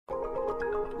Oh,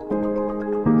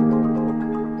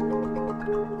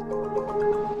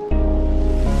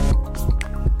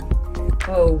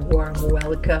 warm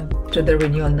welcome to the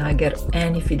Renewal Nugget.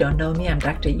 And if you don't know me, I'm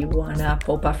Dr. Ioana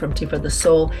Popa from Tea for the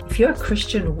Soul. If you're a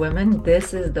Christian woman,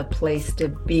 this is the place to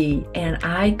be. And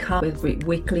I come with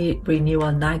weekly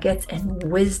Renewal Nuggets and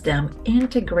wisdom,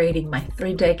 integrating my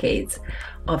 3 decades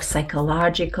of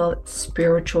psychological,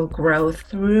 spiritual growth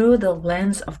through the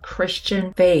lens of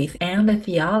Christian faith and the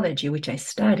theology which I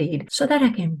studied, so that I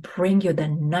can bring you the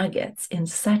nuggets in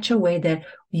such a way that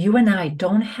you and I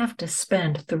don't have to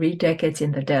spend 3 decades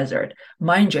in the desert.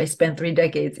 Mind you, I spent 3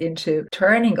 decades into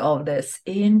turning all this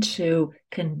into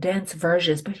condensed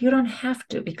versions, but you don't have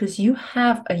to, because you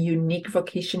have a unique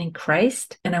vocation in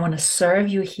Christ, and I want to serve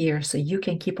you here so you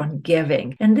can keep on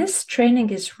giving. And this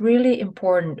training is really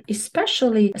important,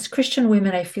 especially as Christian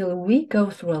women. I feel we go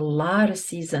through a lot of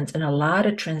seasons and a lot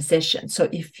of transitions. So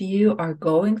if you are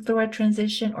going through a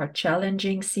transition or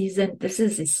challenging season, this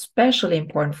is especially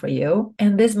important for you.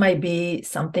 And this might be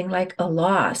something like a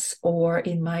loss, or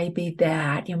it might be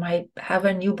that you might have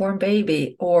a newborn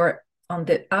baby, or on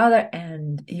the other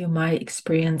end, you might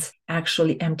experience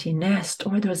actually empty nest,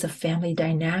 or there's a family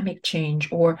dynamic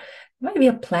change, or maybe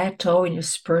a plateau in your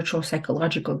spiritual,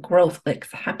 psychological growth, like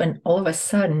happen all of a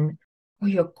sudden, or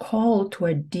you're called to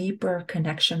a deeper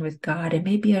connection with God, and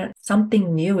maybe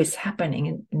something new is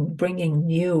happening and bringing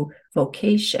new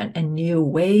vocation and new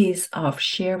ways of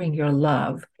sharing your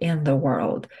love in the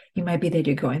world. It might be that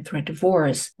you're going through a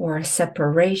divorce or a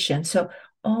separation. So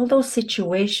all those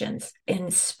situations, and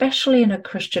especially in a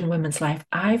Christian woman's life,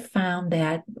 I found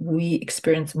that we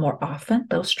experience more often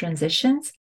those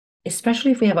transitions,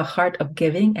 especially if we have a heart of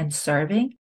giving and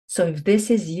serving. So if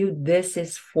this is you, this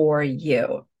is for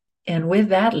you. And with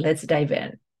that, let's dive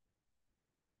in.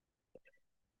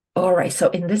 All right, so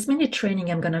in this mini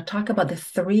training, I'm going to talk about the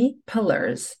 3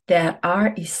 pillars that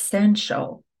are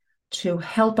essential to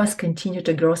help us continue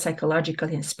to grow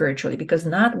psychologically and spiritually, because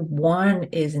not one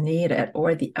is needed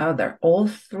or the other, all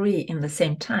 3 in the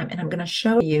same time. And I'm going to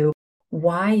show you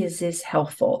why is this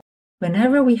helpful.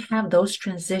 Whenever we have those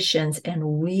transitions and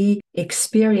we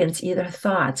experience either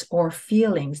thoughts or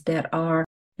feelings that are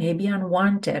maybe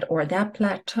unwanted, or that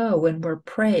plateau when we're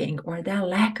praying, or that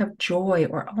lack of joy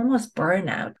or almost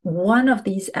burnout, one of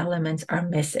these elements are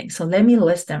missing. So let me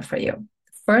list them for you.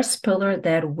 First pillar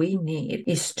that we need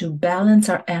is to balance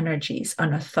our energies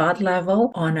on a thought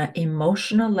level, on an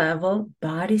emotional level,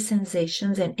 body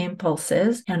sensations and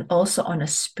impulses, and also on a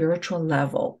spiritual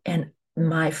level. And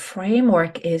my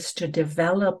framework is to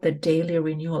develop the daily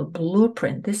renewal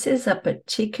blueprint. This is a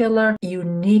particular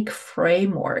unique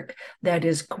framework that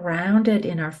is grounded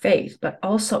in our faith, but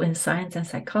also in science and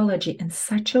psychology in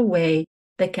such a way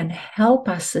that can help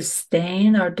us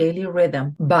sustain our daily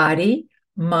rhythm: body,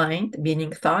 mind,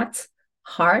 meaning thoughts,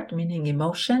 heart, meaning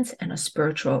emotions, and a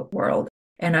spiritual world.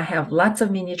 And I have lots of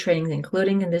mini trainings,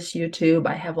 including in this YouTube.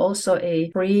 I have also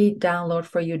a free download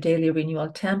for you daily renewal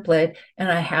template.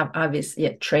 And I have obviously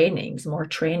trainings, more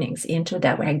trainings into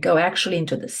that, where I go actually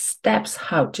into the steps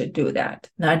how to do that.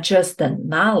 Not just the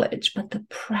knowledge, but the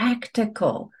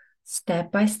practical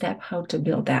step by step how to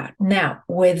build that. Now,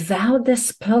 without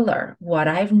this pillar, what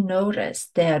I've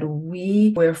noticed that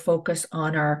we're focused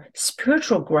on our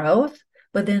spiritual growth,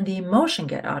 but then the emotion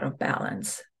get out of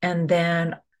balance. And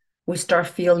then we start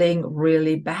feeling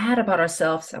really bad about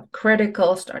ourselves,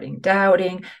 self-critical, starting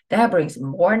doubting. That brings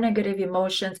more negative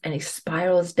emotions and it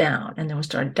spirals down. And then we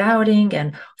start doubting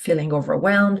and feeling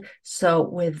overwhelmed. So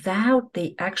without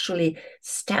the actually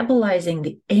stabilizing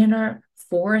the inner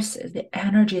forces, the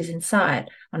energies inside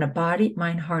on a body,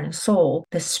 mind, heart, and soul,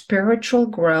 the spiritual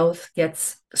growth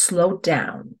gets slowed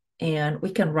down and we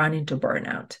can run into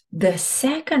burnout. The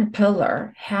second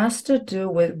pillar has to do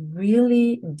with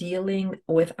really dealing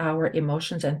with our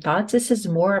emotions and thoughts. This is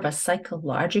more of a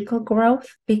psychological growth,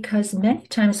 because many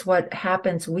times what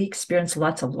happens, we experience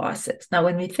lots of losses. Now,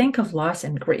 when we think of loss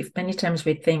and grief, many times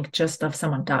we think just of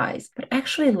someone dies, but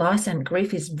actually loss and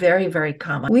grief is very, very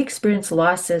common. We experience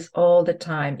losses all the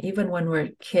time, even when we're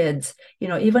kids,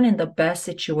 even in the best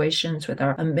situations with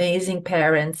our amazing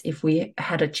parents, if we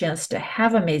had a chance to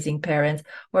have amazing parents,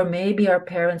 or maybe our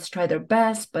parents try their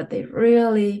best, but they've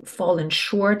really fallen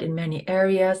short in many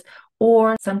areas,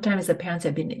 or sometimes the parents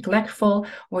have been neglectful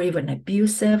or even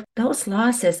abusive. Those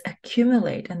losses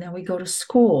accumulate, and then we go to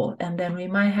school, and then we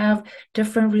might have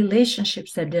different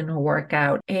relationships that didn't work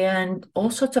out, and all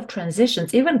sorts of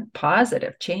transitions, even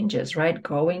positive changes, right?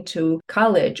 Going to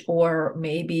college, or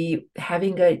maybe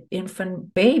having an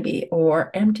infant baby,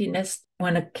 or emptiness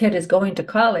when a kid is going to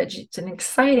college. It's an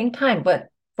exciting time, but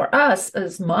for us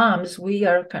as moms, we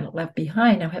are kind of left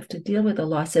behind. Now have to deal with the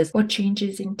losses or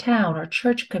changes in town or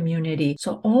church community.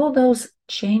 So all those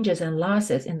changes and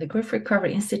losses in the Grief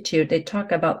Recovery Institute, they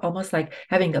talk about almost like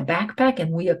having a backpack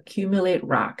and we accumulate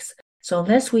rocks. So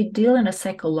unless we deal in a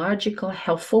psychological,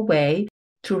 helpful way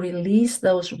to release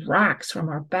those rocks from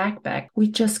our backpack, we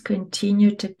just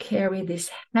continue to carry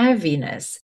this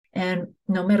heaviness. And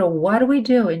no matter what we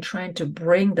do in trying to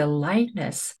bring the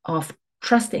lightness of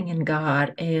trusting in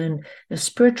God and the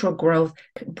spiritual growth,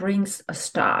 brings a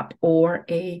stop or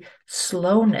a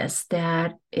slowness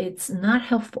that it's not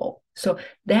helpful. So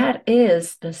that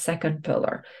is the second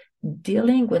pillar,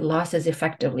 dealing with losses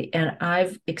effectively. And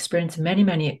I've experienced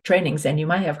many trainings, and you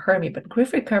might have heard me, but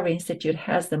Grief Recovery Institute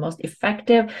has the most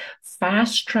effective,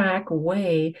 fast track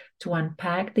way to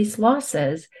unpack these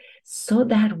losses so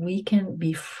that we can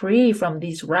be free from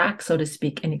these racks, so to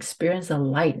speak, and experience a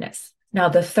lightness. Now,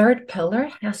 the third pillar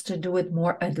has to do with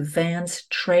more advanced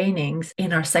trainings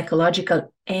in our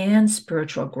psychological and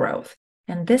spiritual growth.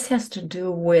 And this has to do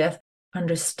with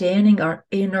understanding our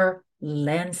inner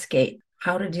landscape,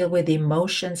 how to deal with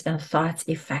emotions and thoughts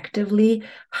effectively,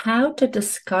 how to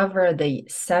discover the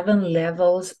 7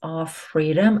 levels of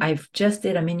freedom. I've just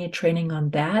did a mini training on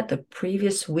that the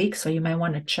previous week, so you might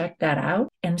want to check that out,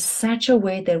 in such a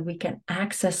way that we can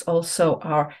access also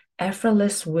our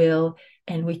effortless will,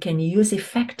 and we can use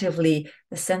effectively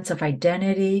the sense of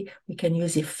identity. We can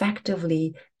use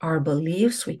effectively our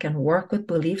beliefs. We can work with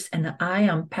beliefs. And I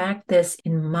unpack this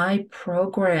in my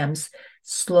programs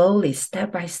slowly,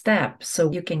 step by step,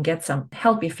 so you can get some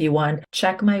help if you want.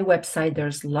 Check my website.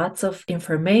 There's lots of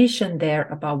information there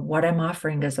about what I'm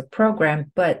offering as a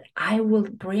program, but I will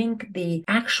bring the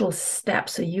actual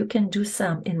steps so you can do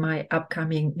some in my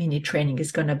upcoming mini training.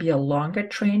 It's going to be a longer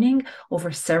training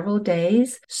over several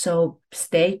days. So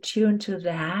stay tuned to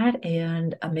that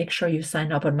and make sure you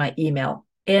sign up on my email.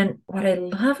 And what I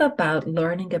love about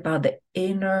learning about the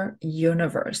inner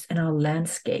universe and our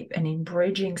landscape, and in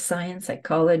bridging science,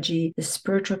 psychology, the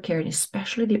spiritual care, and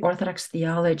especially the Orthodox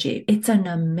theology, it's an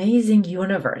amazing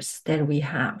universe that we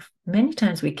have. Many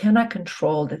times we cannot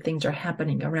control the things that are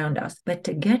happening around us, but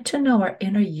to get to know our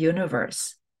inner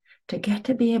universe, to get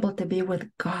to be able to be with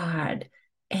God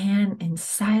and in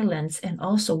silence, and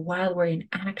also while we're in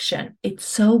action, it's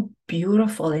so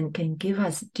beautiful and can give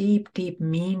us deep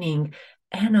meaning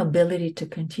and ability to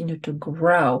continue to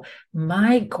grow.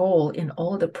 My goal in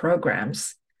all the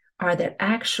programs are that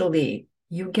actually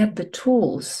you get the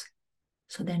tools,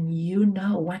 so then you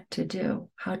know what to do,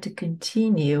 how to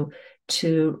continue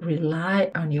to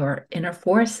rely on your inner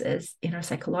forces, inner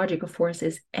psychological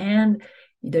forces, and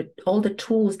all the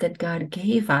tools that God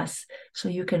gave us, so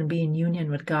you can be in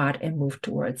union with God and move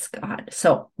towards God.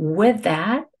 So with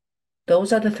that,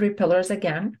 those are the 3 pillars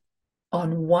again.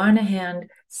 On one hand,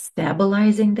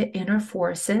 stabilizing the inner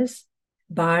forces,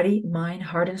 body, mind,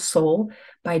 heart, and soul,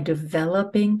 by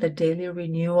developing the daily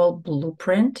renewal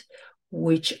blueprint,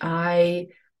 which I'm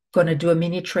going to do a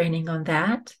mini training on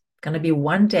that. It's going to be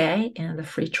 1 day in the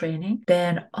free training.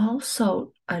 Then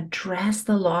also address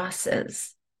the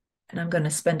losses. And I'm going to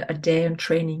spend a day on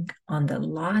training on the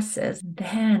losses.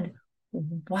 Then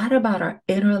what about our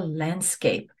inner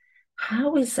landscape?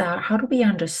 How do we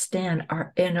understand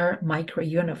our inner micro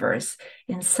universe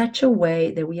in such a way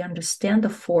that we understand the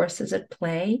forces at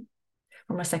play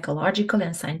from a psychological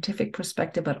and scientific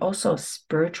perspective, but also a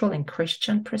spiritual and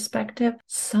Christian perspective,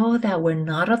 so that we're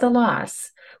not at a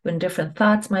loss when different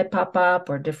thoughts might pop up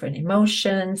or different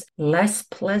emotions, less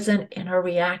pleasant inner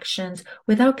reactions,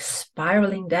 without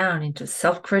spiraling down into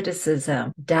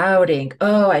self-criticism, doubting,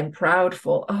 oh, I'm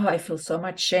proudful, oh, I feel so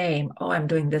much shame, oh, I'm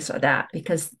doing this or that.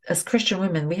 Because as Christian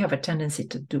women, we have a tendency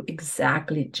to do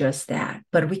exactly just that.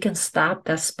 But we can stop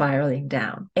that spiraling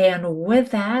down. And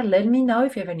with that, let me know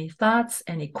if you have any thoughts,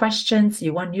 any questions,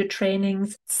 you want new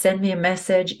trainings, send me a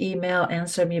message, email,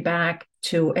 answer me back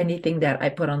to anything that I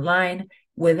put online.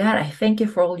 With that, I thank you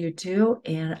for all you do,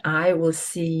 and I will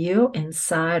see you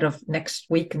inside of next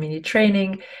week mini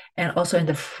training, and also in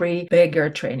the free bigger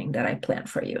training that I plan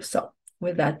for you. So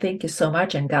with that, thank you so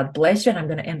much, and God bless you. And I'm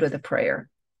going to end with a prayer.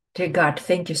 Dear God,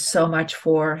 thank you so much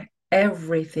for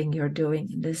everything you're doing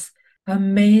in this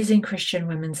amazing Christian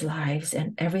women's lives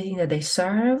and everything that they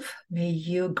serve. May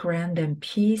you grant them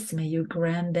peace. May you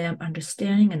grant them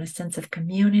understanding and a sense of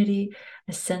community,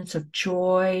 a sense of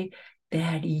joy,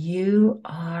 that you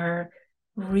are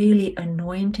really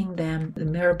anointing them, the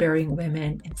mirror-bearing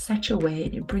women, in such a way,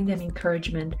 and you bring them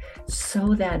encouragement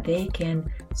so that they can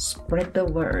spread the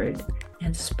word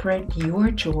and spread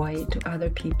your joy to other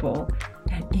people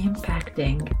and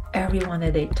impacting everyone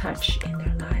that they touch in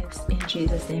their lives. In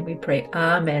Jesus' name we pray.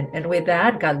 Amen. And with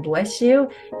that, God bless you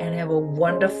and have a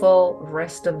wonderful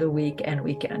rest of the week and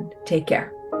weekend. Take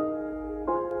care.